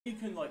You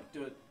can like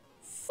do it.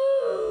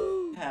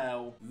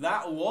 Hell,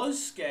 that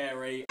was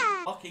scary.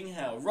 Fucking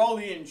hell. Roll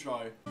the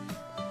intro.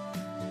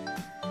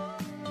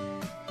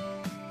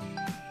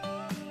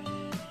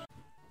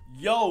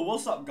 Yo,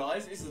 what's up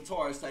guys? It's the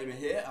TaurosTamer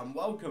here and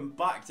welcome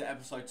back to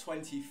episode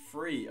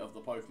 23 of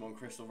the Pokemon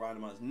Crystal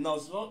Randomized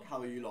Nuzlocke.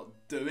 How are you lot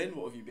doing?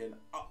 What have you been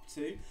up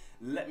to?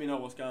 Let me know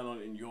what's going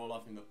on in your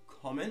life in the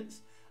comments.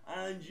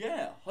 And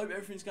yeah, hope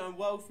everything's going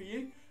well for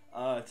you.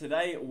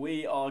 Today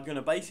we are going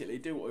to basically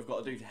do what we've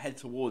got to do to head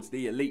towards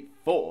the Elite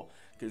Four,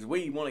 because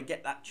we want to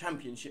get that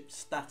championship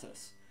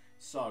status.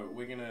 So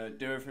we're going to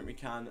do everything we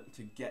can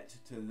to get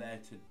to there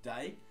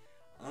today.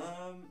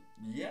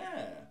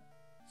 Yeah.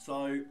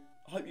 So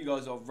hope you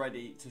guys are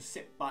ready to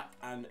sit back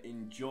and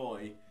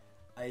enjoy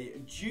a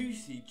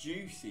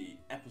juicy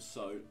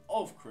episode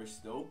of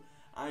Crystal.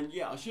 And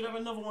yeah, I should have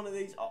another one of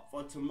these up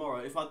for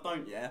tomorrow. If I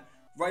don't, yeah,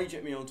 rage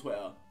at me on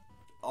Twitter.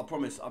 I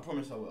promise I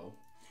will.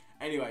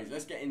 Anyways,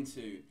 let's get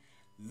into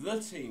the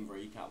team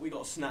recap. We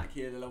got Snack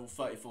here, the level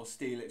 34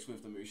 Steelix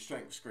with the move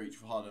Strength, Screech,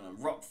 Harden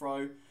and Rock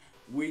Throw.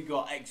 We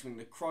got X-Wing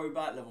the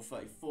Crobat, level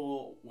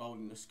 34,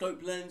 welding the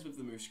Scope Lens with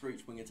the move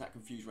Screech, Wing Attack,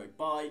 Confuse Ray,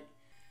 Bite.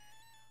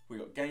 We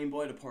got Game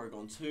Boy, the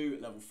Porygon 2,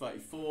 level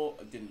 34.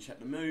 I didn't check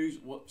the moves.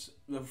 Whoops.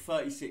 Level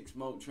 36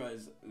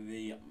 Moltres,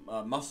 the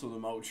Muscle the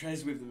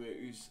Moltres with the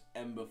moves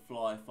Ember,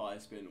 Fly, Fire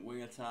Spin,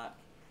 Wing Attack.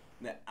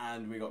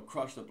 And we got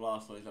Crush the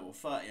Blastoise, level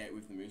 38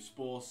 with the moves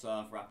Spore,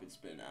 Surf, Rapid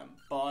Spin and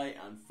Bite.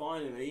 And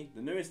finally,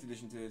 the newest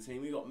addition to the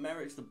team, we got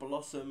Merrick's the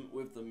Blossom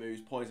with the moves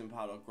Poison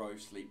Powder,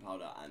 Growth, Sleep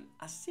Powder and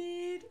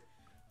Acid.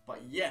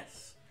 But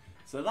yes,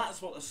 so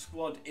that's what the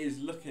squad is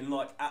looking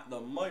like at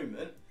the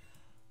moment.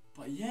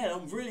 But yeah,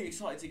 I'm really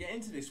excited to get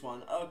into this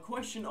one.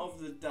 Question of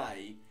the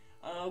day.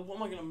 What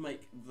am I going to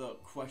make the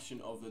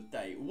question of the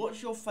day?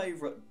 What's your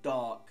favourite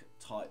dark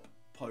type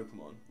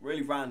Pokemon?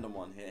 Really random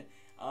one here.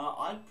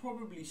 I'd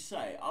probably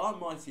say I like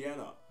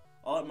Mightyena.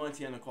 I like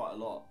Mightyena quite a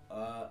lot.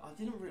 I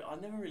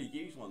never really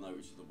used one though,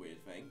 which is a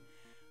weird thing.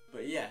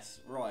 But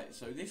yes, right.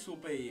 So this will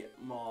be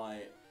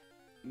my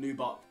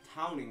Nuzlocke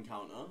town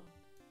encounter,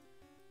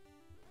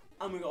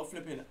 and we got a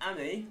flipping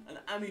Ami, an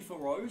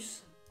Ampharos.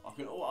 I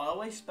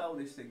always spell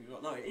this thing.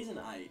 No, it isn't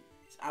A.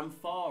 It's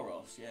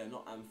Ampharos. Yeah,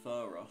 not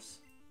Ampharos.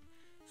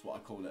 That's what I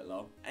call it,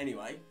 love.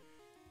 Anyway,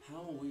 how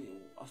are we?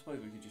 I suppose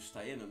we could just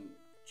stay in and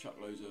chuck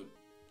loads of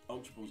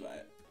Ultra Balls at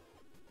it.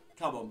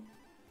 Come on.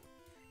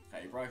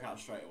 Okay, broke out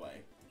straight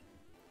away.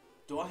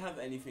 Do I have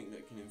anything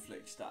that can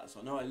inflict stats?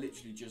 I know I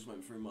literally just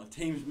went through my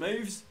team's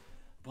moves,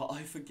 but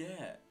I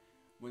forget.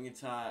 Wing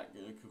Attack.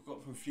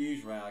 Got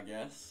Confuse Ray, I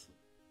guess.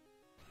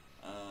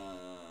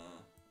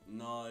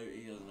 No,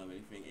 he doesn't have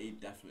anything. He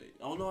definitely...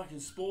 Oh no, I can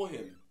Spore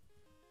him.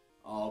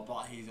 Oh,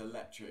 but he's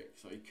electric,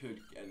 so he could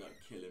end up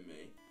killing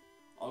me.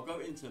 I'll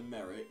go into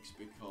Merrick's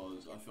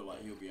because I feel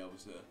like he'll be able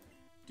to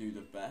do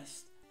the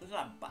best. Look at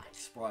that back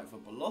sprite for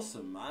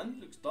Blossom, man.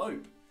 Looks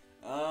dope.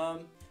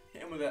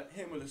 Hit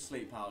him with a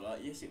Sleep Powder.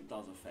 Yes, it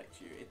does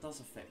affect you. It does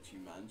affect you,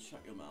 man.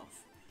 Shut your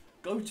mouth.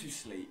 Go to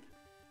sleep.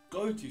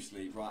 Go to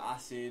sleep. Right,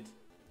 Acid.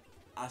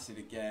 Acid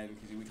again,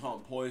 because we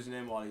can't poison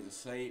him while he's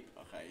asleep.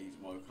 Okay, he's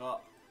woke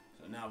up.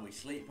 So now we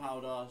Sleep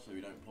Powder, so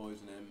we don't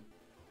poison him.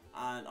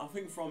 And I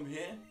think from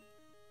here,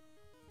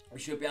 we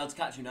should be able to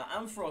catch him. Now,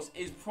 Ampharos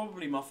is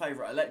probably my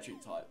favourite electric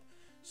type.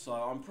 So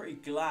I'm pretty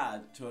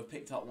glad to have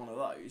picked up one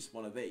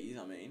of these,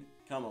 I mean.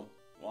 Come on.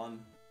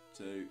 1,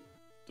 2,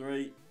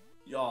 3.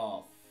 Yeah.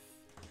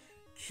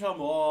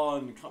 Come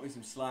on. Cut me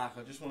some slack.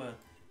 I just want to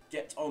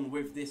get on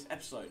with this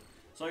episode.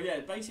 So yeah,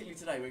 basically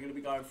today we're going to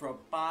be going for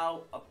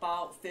about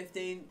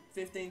 15,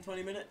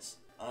 20 minutes.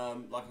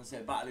 Like I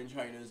said, battling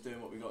trainers, doing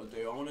what we got to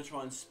do. I want to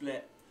try and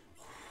split.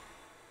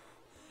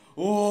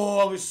 Oh,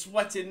 I was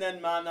sweating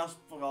then, man. That's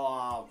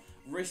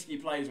risky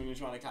plays when you're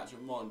trying to catch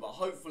them on. But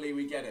hopefully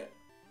we get it.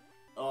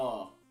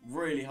 Oh,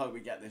 really hope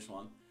we get this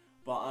one.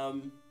 But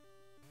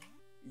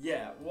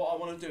yeah, what I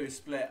want to do is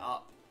split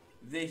up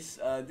this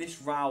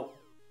route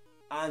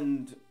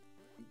and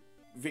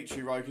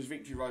Victory Road, because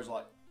Victory Road's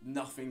like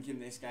nothing in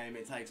this game.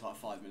 It takes like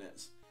 5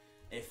 minutes,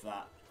 if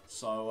that.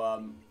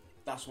 So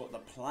that's what the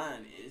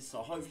plan is. So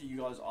hopefully you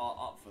guys are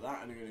up for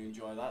that and are going to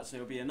enjoy that. So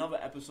there'll be another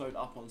episode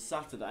up on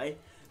Saturday.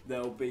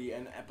 There'll be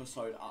an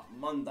episode up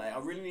Monday. I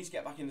really need to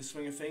get back in the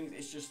swing of things.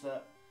 It's just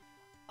that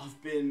I've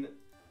been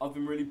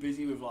really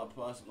busy with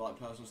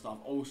personal stuff.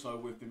 Also,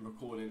 we've been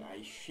recording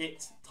a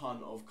shit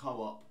ton of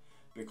co-op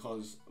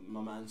because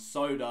my man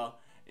Soda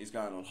is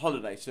going on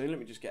holiday soon. Let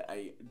me just get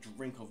a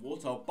drink of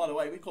water. Oh, by the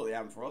way, we caught the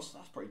Ampharos.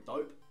 That's pretty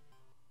dope.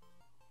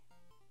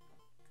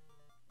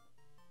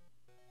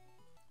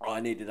 Oh, I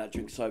needed that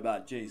drink so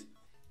bad. Jeez.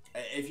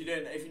 If you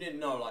didn't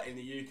know, like in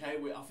the UK,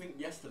 I think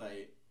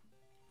yesterday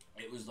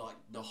it was like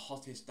the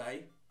hottest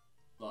day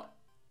like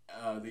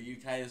the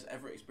UK has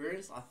ever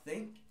experienced. I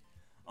think.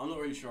 I'm not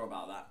really sure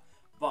about that,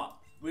 but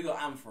we got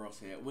Ampharos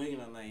here. We're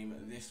gonna name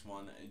this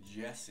one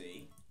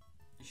Jessie.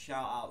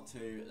 Shout out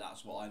to,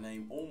 that's what I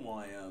name all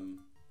my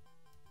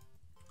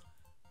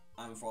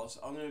Ampharos.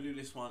 I'm gonna do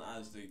this one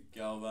as the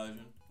girl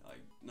version.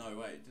 Like, no,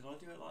 wait, did I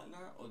do it like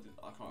that? Or did,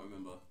 I can't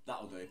remember.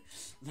 That'll do.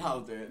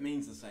 That'll do. It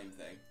means the same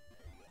thing.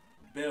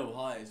 Bill,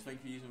 hi, thank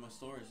you for using my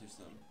storage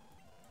system.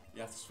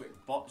 You have to switch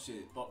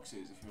boxes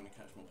if you want to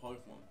catch more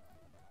Pokemon.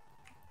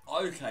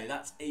 Okay,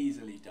 that's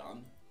easily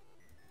done.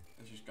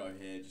 Let's just go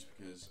here just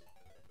because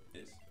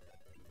it's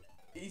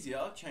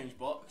easier. Change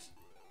box.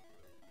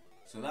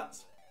 So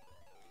that's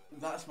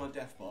my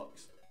death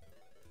box.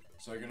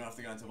 So we're going to have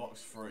to go into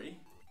box 3.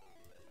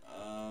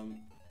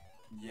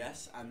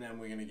 Yes, and then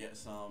we're going to get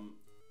some...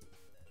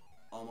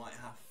 I might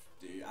have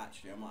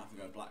to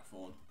go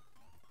Blackthorn.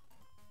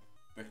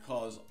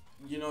 Because,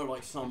 you know,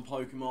 like some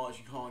Pokemon,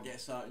 you can't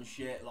get certain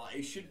shit. Like,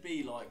 it should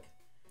be like...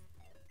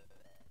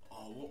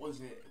 Oh, what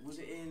was it? Was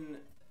it in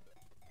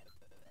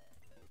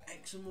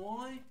X and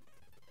Y?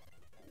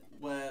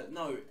 Where,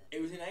 no,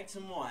 it was in X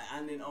and Y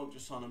and in Ultra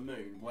Sun and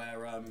Moon,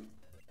 where,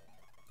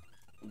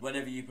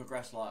 whenever you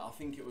progress, like, I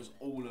think it was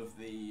all of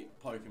the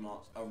Pokemon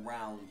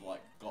around,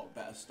 like, got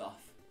better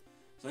stuff.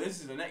 So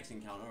this is the next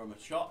encounter. I'm a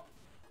chop.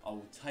 I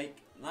will take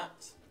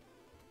that.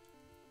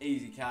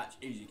 Easy catch,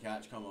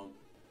 come on.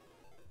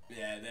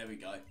 Yeah, there we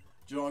go.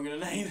 Do you know what I'm going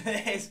to name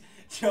this?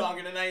 Do you know what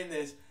I'm going to name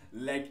this?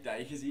 Leg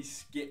day, because he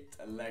skipped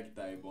a leg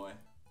day, boy.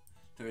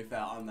 To be fair,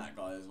 I'm that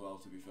guy as well,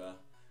 to be fair.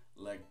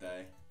 Leg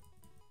day.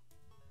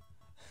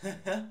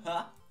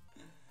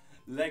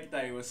 Leg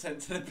day was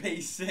sent to the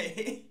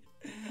PC.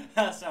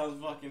 That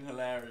sounds fucking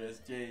hilarious,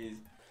 jeez.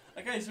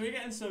 Okay, so we're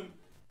getting some...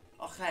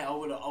 Okay, I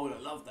would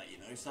have loved that, you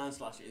know.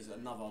 Sandslash is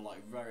another,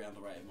 like, very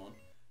underrated one.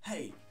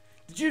 Hey,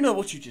 did you know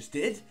what you just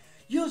did?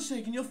 You're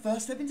taking your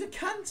first step into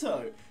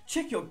Kanto.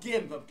 Check your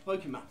Gimp at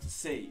Pokemon to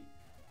see.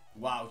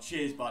 Wow,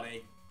 cheers,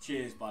 buddy.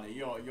 Cheers, buddy.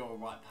 You're a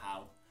right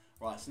pal.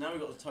 Right, so now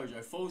we've got the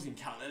Tojo Falls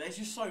encounter. There's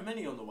just so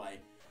many on the way.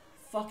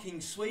 Fucking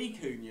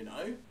Suicune, you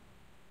know.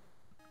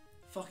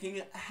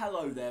 Fucking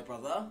hello there,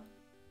 brother.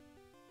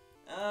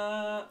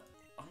 I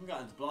can go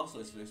into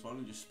Blastoise for this one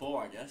and just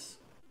Spore, I guess.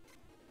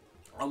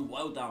 I'm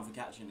well down for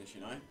catching this,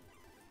 you know.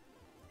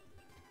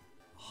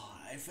 Oh,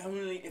 if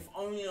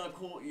only I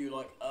caught you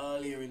like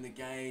earlier in the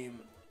game,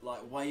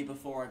 like way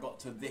before I got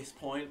to this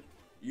point,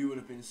 you would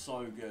have been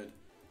so good.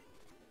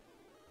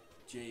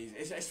 Jeez,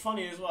 it's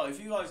funny as well. If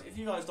you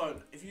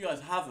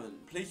guys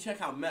haven't, please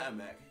check out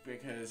MetaMech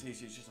because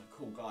he's just a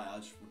cool guy. I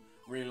just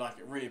really like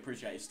it, really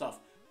appreciate his stuff.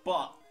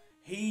 But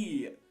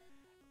he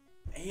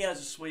has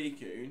a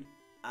Suicune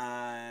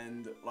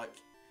and like.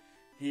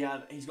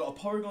 He's got a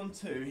Porygon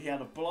 2, he had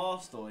a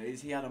Blastoise,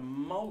 he had a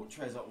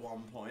Moltres at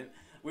one point.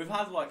 We've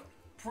had like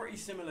pretty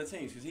similar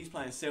teams because he's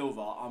playing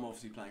Silver, I'm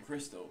obviously playing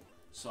Crystal.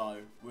 So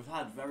we've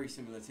had very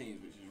similar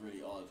teams, which is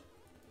really odd.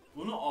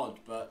 Well, not odd,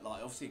 but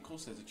like obviously of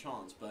course there's a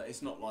chance, but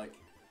it's not like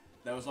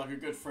there was like a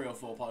good 3 or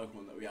 4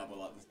 Pokemon that we had,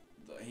 like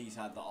that he's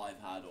had that I've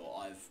had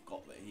or I've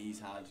got that he's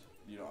had.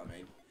 You know what I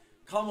mean?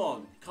 Come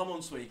on,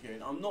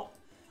 Suicune.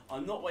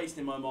 I'm not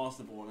wasting my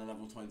Master Ball on a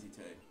level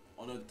 22.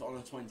 On a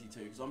 22,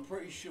 because I'm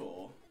pretty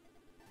sure...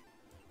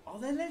 Are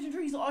there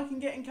legendaries that I can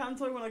get in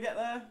Kanto when I get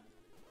there?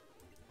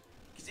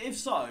 Because if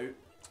so,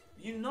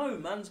 you know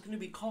man's going to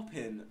be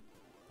copping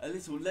a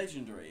little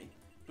legendary.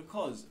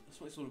 Because that's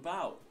what it's all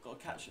about. Got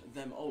to catch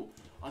them all.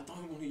 I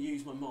don't want to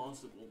use my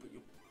Master Ball, but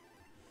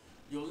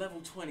you're level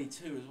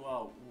 22 as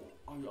well.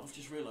 I've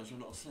just realised you're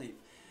not asleep.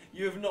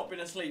 You have not been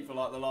asleep for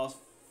like the last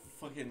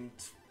fucking...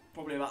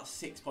 probably about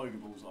 6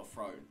 Pokeballs I've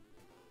thrown.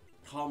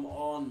 Come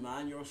on,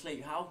 man, you're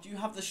asleep. How do you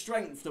have the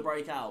strength to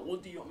break out?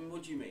 What do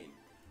you mean?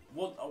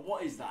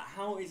 What is that?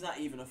 How is that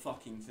even a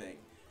fucking thing?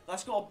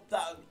 That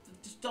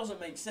just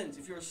doesn't make sense.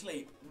 If you're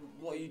asleep,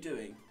 what are you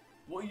doing?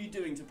 What are you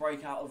doing to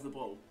break out of the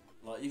ball?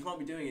 Like, you can't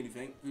be doing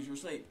anything because you're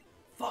asleep.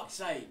 Fuck's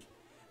sake.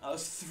 That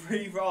was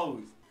 3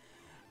 rolls.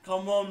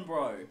 Come on,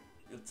 bro.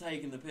 You're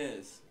taking the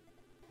piss.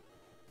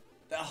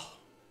 Oh.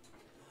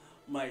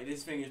 Mate,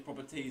 this thing is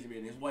proper teasing me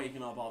and it's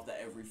waking up after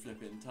every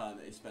flipping turn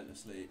that it's spent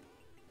asleep.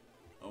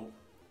 Oh,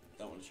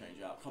 don't want to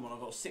change out. Come on, I've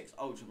got 6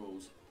 Ultra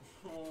Balls.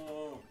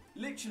 Oh,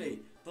 literally,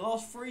 the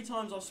last 3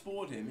 times I've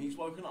spored him, he's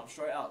woken up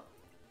straight up.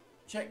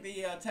 Check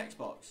the text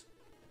box.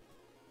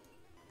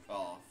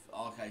 Oh,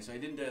 okay, so he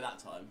didn't do it that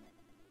time.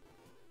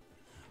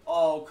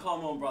 Oh,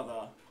 come on,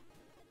 brother.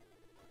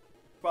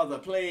 Brother,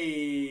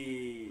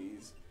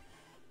 please.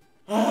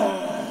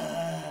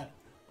 Right,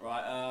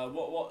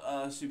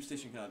 what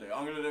superstition can I do?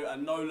 I'm gonna do a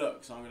no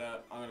look, so I'm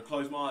gonna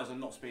close my eyes and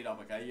not speed up.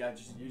 Okay, yeah,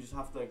 you just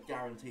have to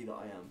guarantee that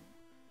I am.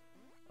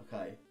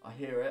 Okay, I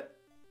hear it.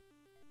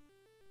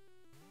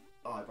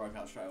 Oh, I broke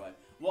out straight away.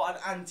 What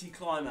an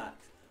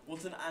anticlimax!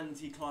 What an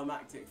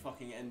anticlimactic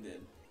fucking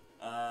ending.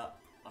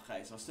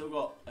 Okay, so I still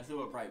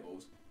got Great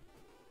Balls.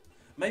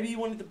 Maybe he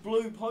wanted the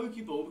blue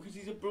Pokeball because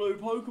he's a blue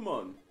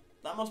Pokemon.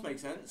 That must make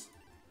sense.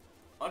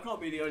 I can't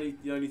be the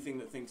only thing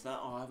that thinks that.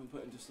 Oh, I haven't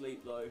put him to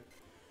sleep though.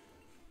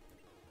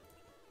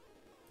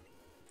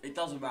 It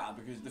doesn't matter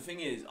because the thing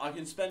is, I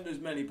can spend as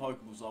many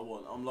Pokeballs as I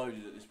want. I'm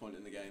loaded at this point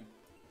in the game.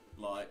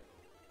 Like,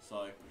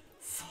 so...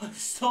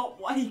 Stop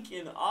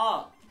waking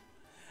up!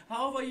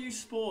 How have I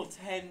used Spore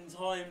 10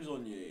 times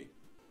on you?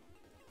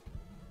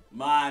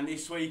 Man,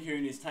 this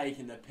Suicune is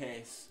taking the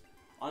piss.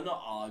 I'm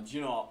not... Oh, do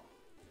you know what?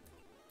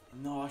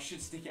 No, I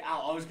should stick it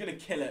out. I was gonna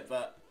kill it,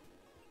 but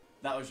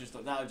that would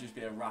just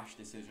be a rash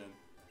decision.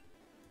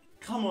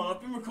 Come on,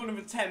 I've been recording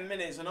for 10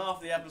 minutes and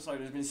half the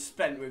episode has been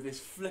spent with this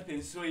flipping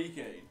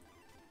Suicune.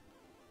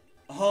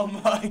 Oh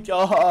my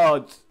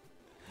god.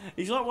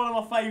 He's like one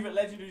of my favourite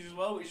legendaries as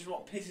well, which is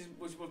what's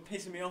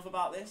pissing me off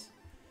about this.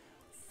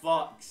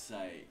 Fuck's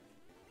sake.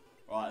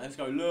 Right, let's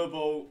go Lure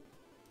Ball.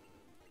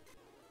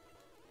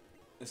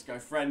 Let's go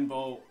Friend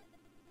Ball.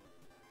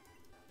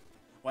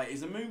 Wait,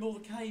 is the Moon Ball the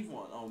cave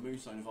one? Oh,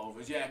 Moonstone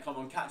Evolvers. Yeah, come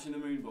on, catching the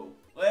Moon Ball.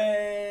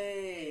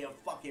 Hey, a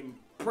fucking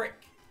prick.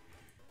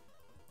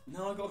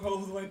 No, I gotta go all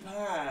the way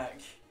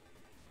back.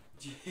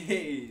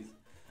 Jeez.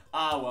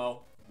 Ah,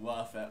 well,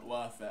 worth it,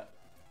 worth it.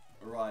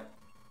 Right.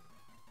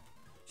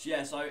 So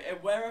yeah, so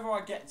wherever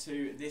I get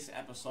to this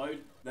episode,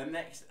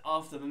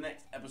 after the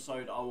next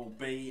episode, I will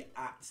be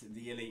at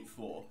the Elite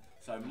Four.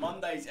 So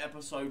Monday's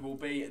episode will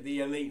be the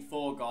Elite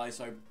Four, guys.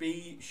 So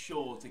be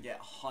sure to get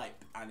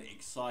hype and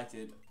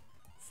excited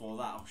for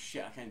that. Oh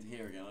shit, I came to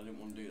here again. I didn't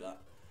want to do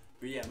that.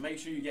 But yeah, make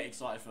sure you get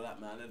excited for that,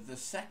 man. The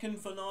second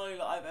finale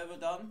that I've ever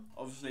done,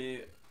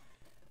 obviously,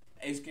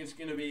 it's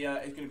gonna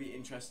be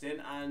interesting.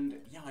 And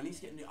yeah, I need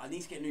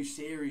to get new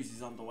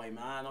series underway,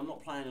 man. I'm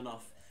not playing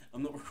enough.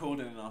 I'm not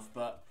recording enough,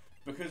 but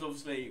because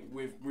obviously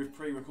we've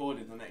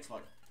pre-recorded the next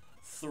like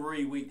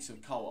 3 weeks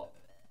of co-op,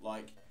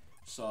 like,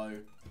 so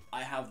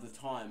I have the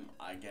time,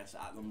 I guess,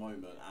 at the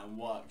moment, and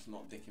work's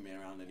not dicking me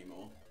around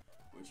anymore,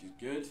 which is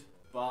good.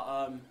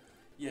 But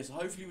yeah, so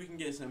hopefully we can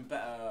get some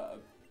better,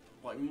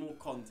 like, more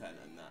content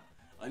than that.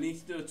 I need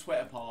to do a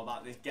Twitter poll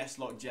about this guest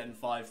lock Gen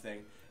 5 thing,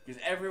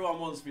 because everyone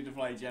wants me to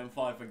play Gen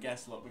 5 for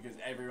guest lock, because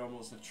everyone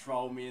wants to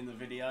troll me in the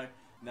video.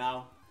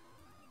 Now,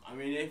 I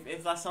mean,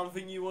 if that's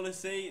something you want to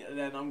see,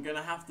 then I'm going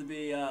to have to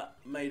be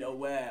made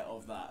aware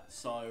of that.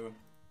 So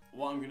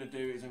what I'm going to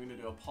do is I'm going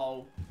to do a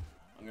poll.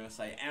 I'm going to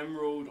say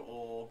Emerald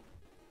or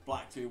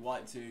Black 2,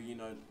 White 2, you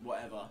know,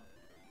 whatever.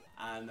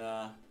 And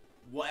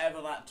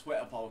whatever that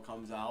Twitter poll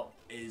comes out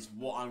is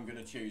what I'm going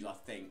to choose, I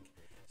think.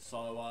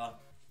 So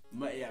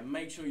yeah,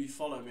 make sure you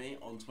follow me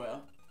on Twitter,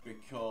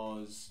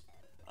 because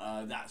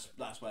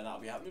that's where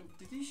that'll be happening.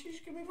 Did she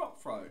just give me Rock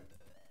Throw?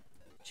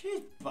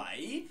 Cheers,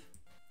 babe.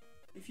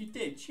 If you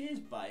did, cheers,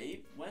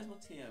 babe. Where's my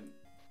TM?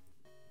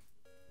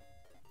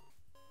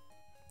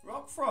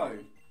 Rock Throw.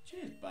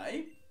 Cheers,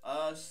 babe.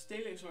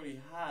 Steelix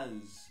already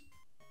has.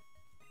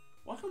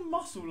 Why can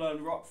Muscle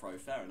learn Rock Throw?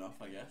 Fair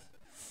enough, I guess.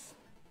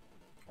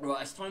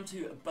 Right, it's time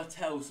to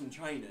battle some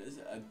trainers.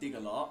 Dig a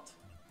lot.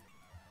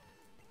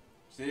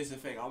 So this is the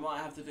thing. I might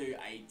have to do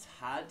a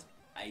tad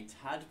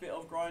bit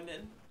of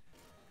grinding.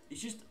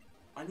 It's just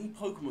I need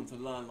Pokemon to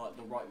learn like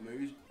the right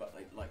moves, but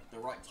like the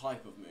right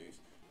type of moves.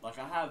 Like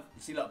I have,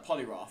 you see, like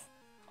Poliwrath.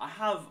 I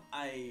have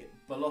a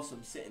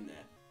Blossom sitting there.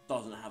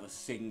 Doesn't have a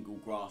single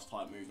grass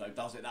type move though,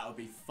 does it? That would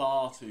be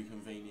far too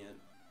convenient.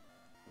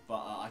 But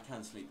I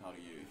can sleep out of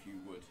you if you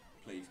would.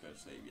 Please go to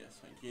sleep. Yes,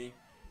 thank you.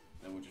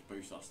 Then we'll just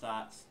boost our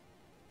stats.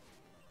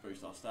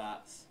 Boost our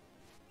stats.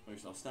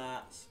 Boost our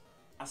stats.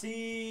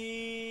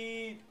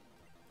 Acid!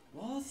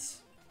 What?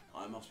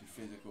 I must be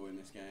physical in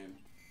this game.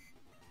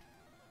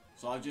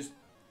 So I've just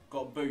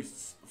got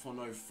boosts for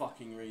no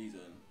fucking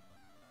reason.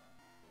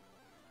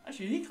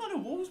 Actually, he kind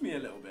of walls me a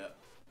little bit.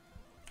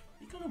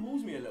 He kind of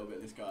walls me a little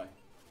bit, this guy.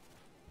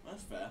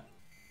 That's fair.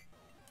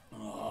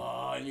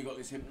 Oh, and you got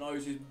this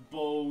hypnosis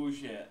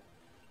bullshit.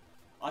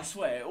 I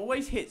swear, it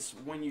always hits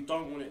when you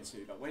don't want it to.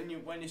 Like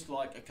when it's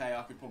like, okay,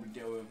 I could probably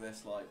deal with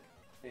this, like,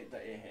 it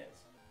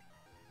hits.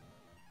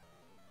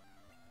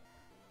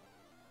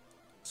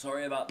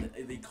 Sorry about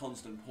the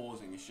constant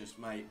pausing. It's just,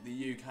 mate,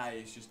 the UK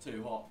is just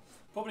too hot.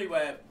 Probably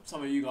where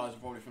some of you guys are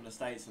probably from the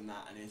States and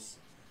that, and it's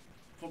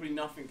probably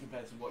nothing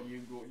compared to what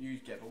you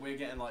get. But we're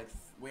getting like,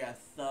 we had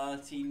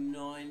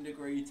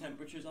 39-degree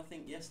temperatures, I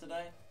think,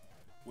 yesterday.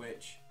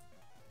 Which,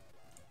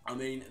 I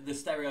mean, the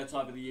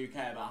stereotype of the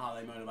UK about how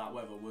they moan about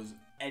weather was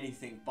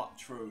anything but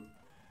true.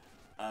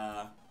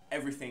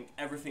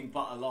 Everything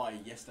but a lie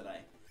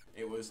yesterday.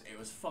 It was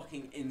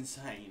fucking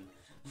insane.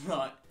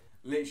 Like,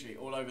 literally,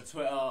 all over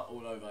Twitter,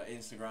 all over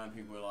Instagram,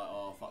 people were like,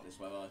 oh, fuck this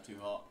weather, too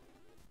hot.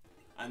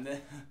 And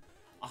then,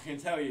 I can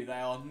tell you, they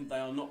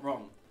are not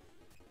wrong.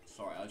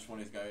 Sorry, I just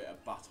wanted to go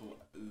battle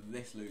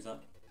this loser.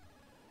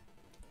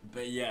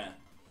 But yeah.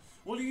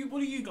 What do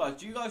you guys,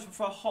 do you guys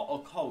prefer hot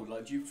or cold?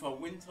 Like, do you prefer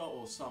winter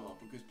or summer?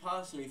 Because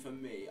personally for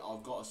me,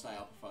 I've got to say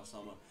I prefer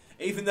summer.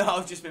 Even though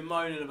I've just been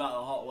moaning about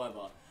the hot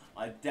weather,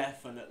 I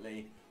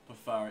definitely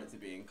prefer it to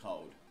being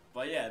cold.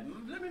 But yeah,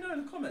 let me know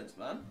in the comments,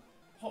 man.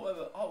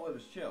 Hot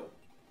weather's chill.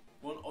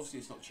 Well, obviously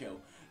it's not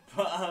chill,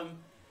 but I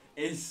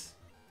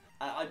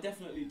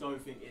definitely don't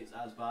think it's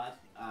as bad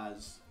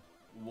as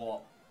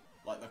what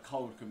like the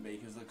cold can be,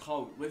 because the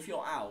cold, if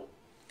you're out,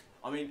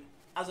 I mean,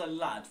 as a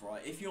lad,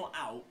 right, if you're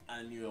out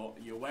and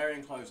you're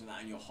wearing clothes and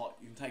that and you're hot,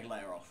 you can take a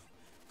layer off.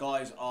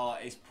 Guys,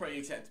 it's pretty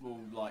acceptable,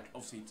 like,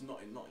 obviously it's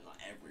not like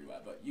everywhere,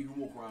 but you can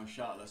walk around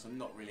shirtless and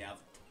not really have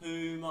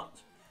too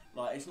much,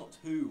 like, it's not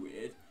too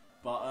weird.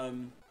 But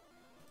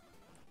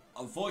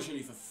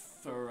unfortunately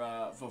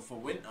for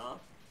winter,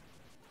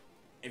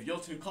 if you're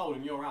too cold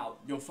and you're out,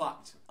 you're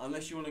fucked.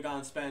 Unless you want to go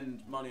and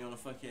spend money on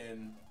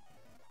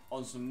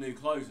on some new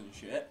clothes and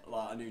shit,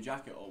 like a new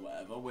jacket or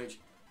whatever, which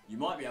you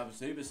might be able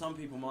to, but some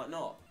people might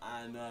not,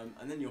 and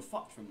then you're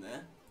fucked from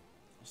there.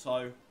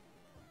 So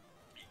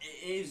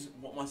it is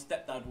what my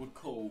stepdad would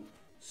call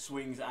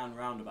swings and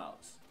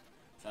roundabouts.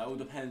 So it all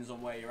depends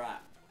on where you're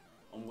at,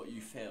 on what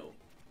you feel.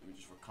 Let me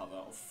just recover.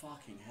 Oh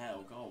fucking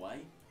hell, go away.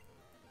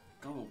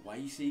 Go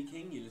away,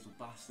 Seeking, you little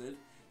bastard.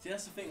 See,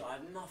 that's the thing, I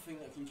have nothing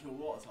that can kill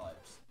water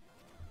types.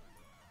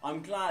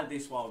 I'm glad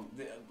this one,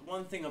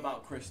 one thing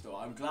about Crystal,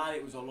 I'm glad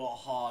it was a lot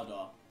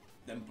harder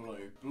than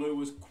Blue. Blue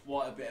was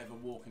quite a bit of a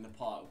walk in the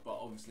park, but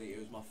obviously it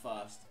was my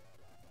first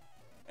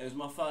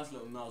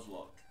little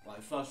Nuzlocke,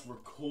 like first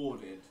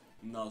recorded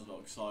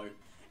Nuzlocke, so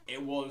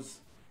it was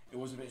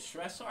a bit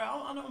stressed. Sorry,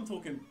 I know I'm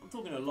talking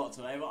a lot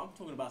today, but I'm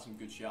talking about some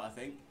good shit, I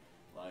think,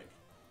 like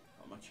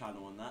on my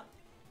channel and that.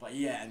 But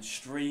yeah, and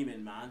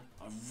streaming, man,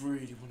 I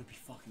really want to be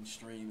fucking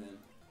streaming.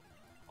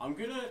 I'm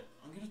gonna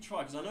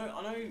try, because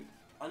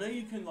I know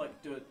you can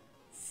like do it.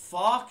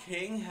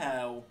 Fucking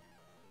hell,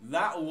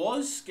 that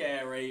was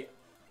scary.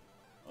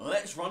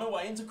 Let's run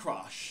away into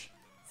Crush.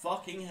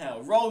 Fucking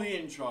hell, roll the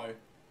intro.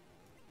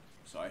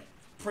 Sorry,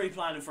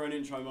 pre-planning for an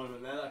intro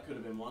moment there. That could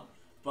have been one,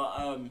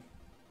 but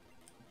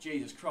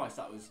Jesus Christ,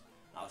 that was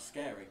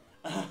scary.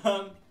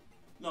 No,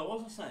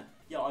 what was I saying?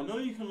 Yeah, I know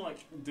you can like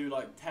do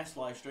like test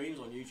live streams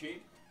on YouTube,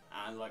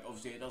 and like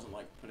obviously it doesn't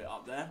like put it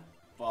up there,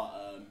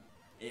 but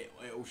it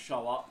will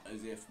show up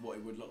as if what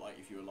it would look like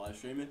if you were live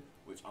streaming,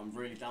 which I'm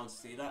really down to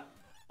see that.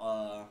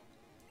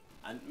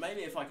 And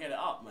maybe if I get it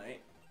up,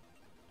 mate,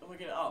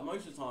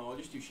 most of the time I'll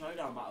just do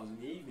showdown battles in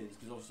the evenings,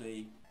 because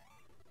obviously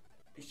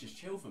it's just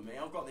chill for me.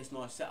 I've got this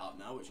nice setup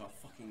now, which I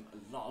fucking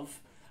love,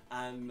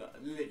 and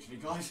literally,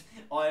 guys,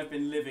 I have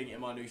been living in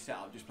my new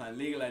setup, just playing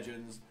League of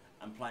Legends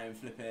and playing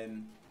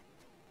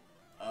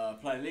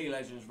League of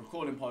Legends,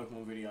 recording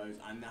Pokemon videos,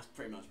 and that's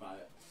pretty much about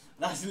it.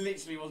 That's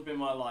literally what's been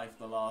my life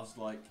the last,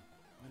 like,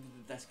 when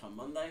did the desk come?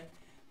 Monday?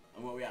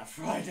 And what we at?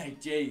 Friday?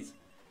 Jeez.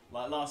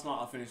 Like, last night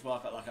I finished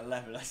work at like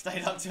 11. I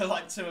stayed up till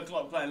like 2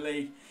 o'clock playing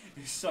League.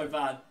 It was so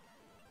bad.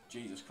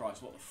 Jesus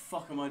Christ, what the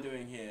fuck am I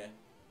doing here?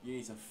 You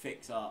need to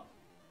fix up.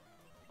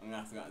 I'm going to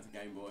have to go into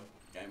Game Boy.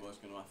 Game Boy's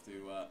going to have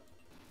to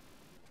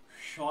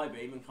shy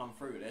beam and come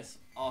through with this.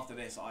 After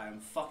this, I am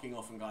fucking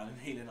off and going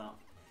and healing up.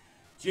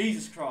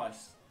 Jesus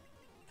Christ.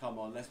 Come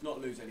on, let's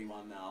not lose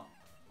anyone now.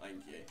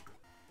 Thank you.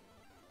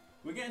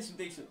 We're getting some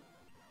decent...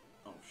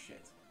 Oh,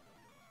 shit.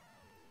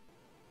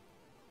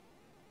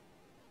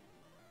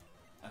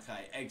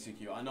 Okay,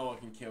 execute. I know I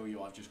can kill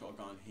you. I've just got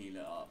to go and heal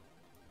it up.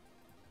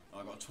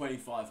 I've got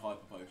 25 hyper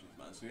potions,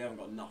 man, so we haven't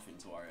got nothing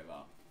to worry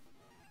about.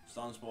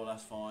 Stun Spore,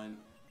 that's fine.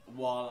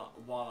 While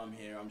I'm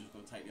here, I'm just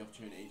going to take the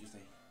opportunity just to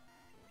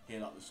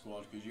heal up the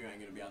squad, because you ain't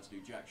going to be able to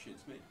do jack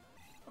shit to me.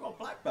 I've got a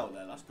black belt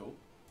there, that's cool.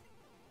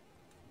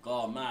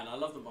 God, man, I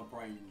love that my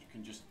brain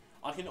can just...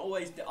 I feel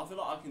like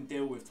I can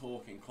deal with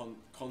talking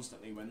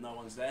constantly when no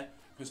one's there.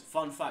 Because,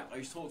 fun fact, I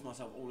used to talk to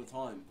myself all the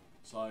time.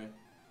 So,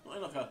 not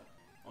in like a...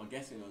 I'm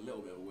guessing in a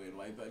little bit of a weird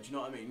way, but do you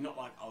know what I mean? Not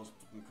like I was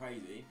fucking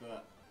crazy,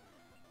 but...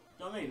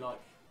 Do you know what I mean? Like,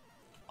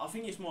 I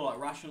think it's more like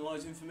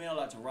rationalising for me. I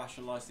like to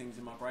rationalise things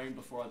in my brain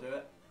before I do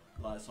it.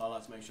 Like, so I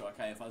like to make sure,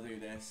 okay, if I do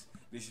this,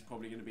 this is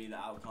probably going to be the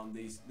outcome.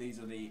 These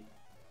are the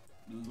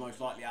most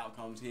likely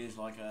outcomes. Here's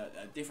like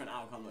a different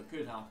outcome that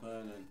could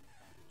happen, and...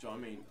 Do you know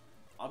what I mean?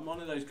 I'm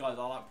one of those guys,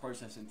 I like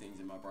processing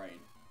things in my brain.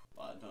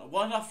 Like, I don't know.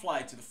 Why did I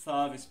fly to the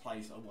furthest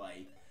place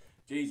away?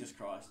 Jesus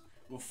Christ.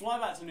 We'll fly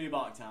back to New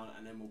Barktown,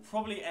 and then we'll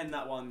probably end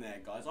that one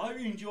there, guys. I hope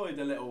you enjoyed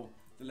the little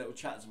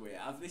chats we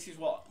have. This is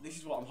what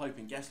I'm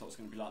hoping guest lot's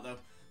going to be like.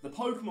 The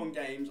Pokemon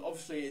games,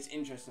 obviously it's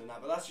interesting in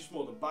that, but that's just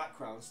more the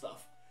background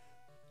stuff.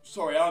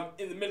 Sorry, I'm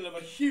in the middle of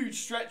a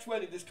huge stretch.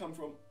 Where did this come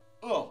from?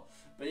 Oh,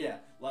 but yeah,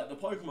 like the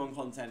Pokemon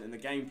content and the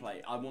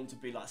gameplay, I want to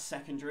be like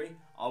secondary.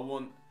 I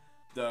want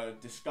the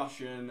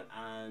discussion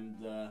and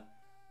the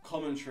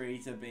commentary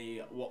to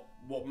be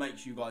what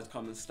makes you guys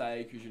come and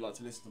stay, because you like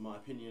to listen to my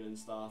opinion and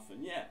stuff,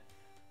 and yeah.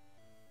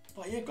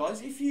 But yeah,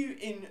 guys, if you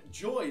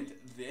enjoyed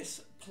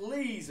this,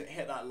 please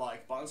hit that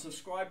like button,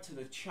 subscribe to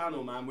the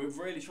channel, man. We're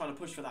really trying to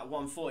push for that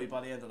 140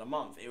 by the end of the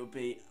month. It would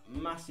be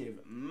massive,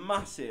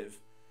 massive.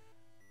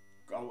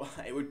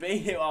 It would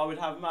be, I would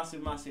have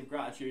massive, massive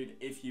gratitude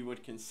if you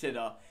would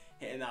consider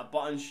hitting that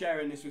button,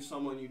 sharing this with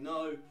someone you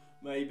know,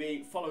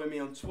 maybe following me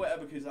on Twitter,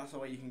 because that's the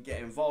way you can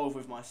get involved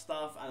with my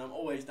stuff, and I'm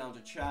always down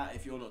to chat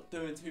if you're not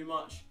doing too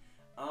much.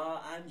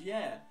 And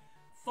yeah,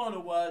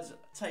 final words,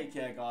 take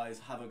care guys,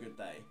 have a good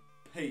day,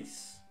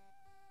 peace.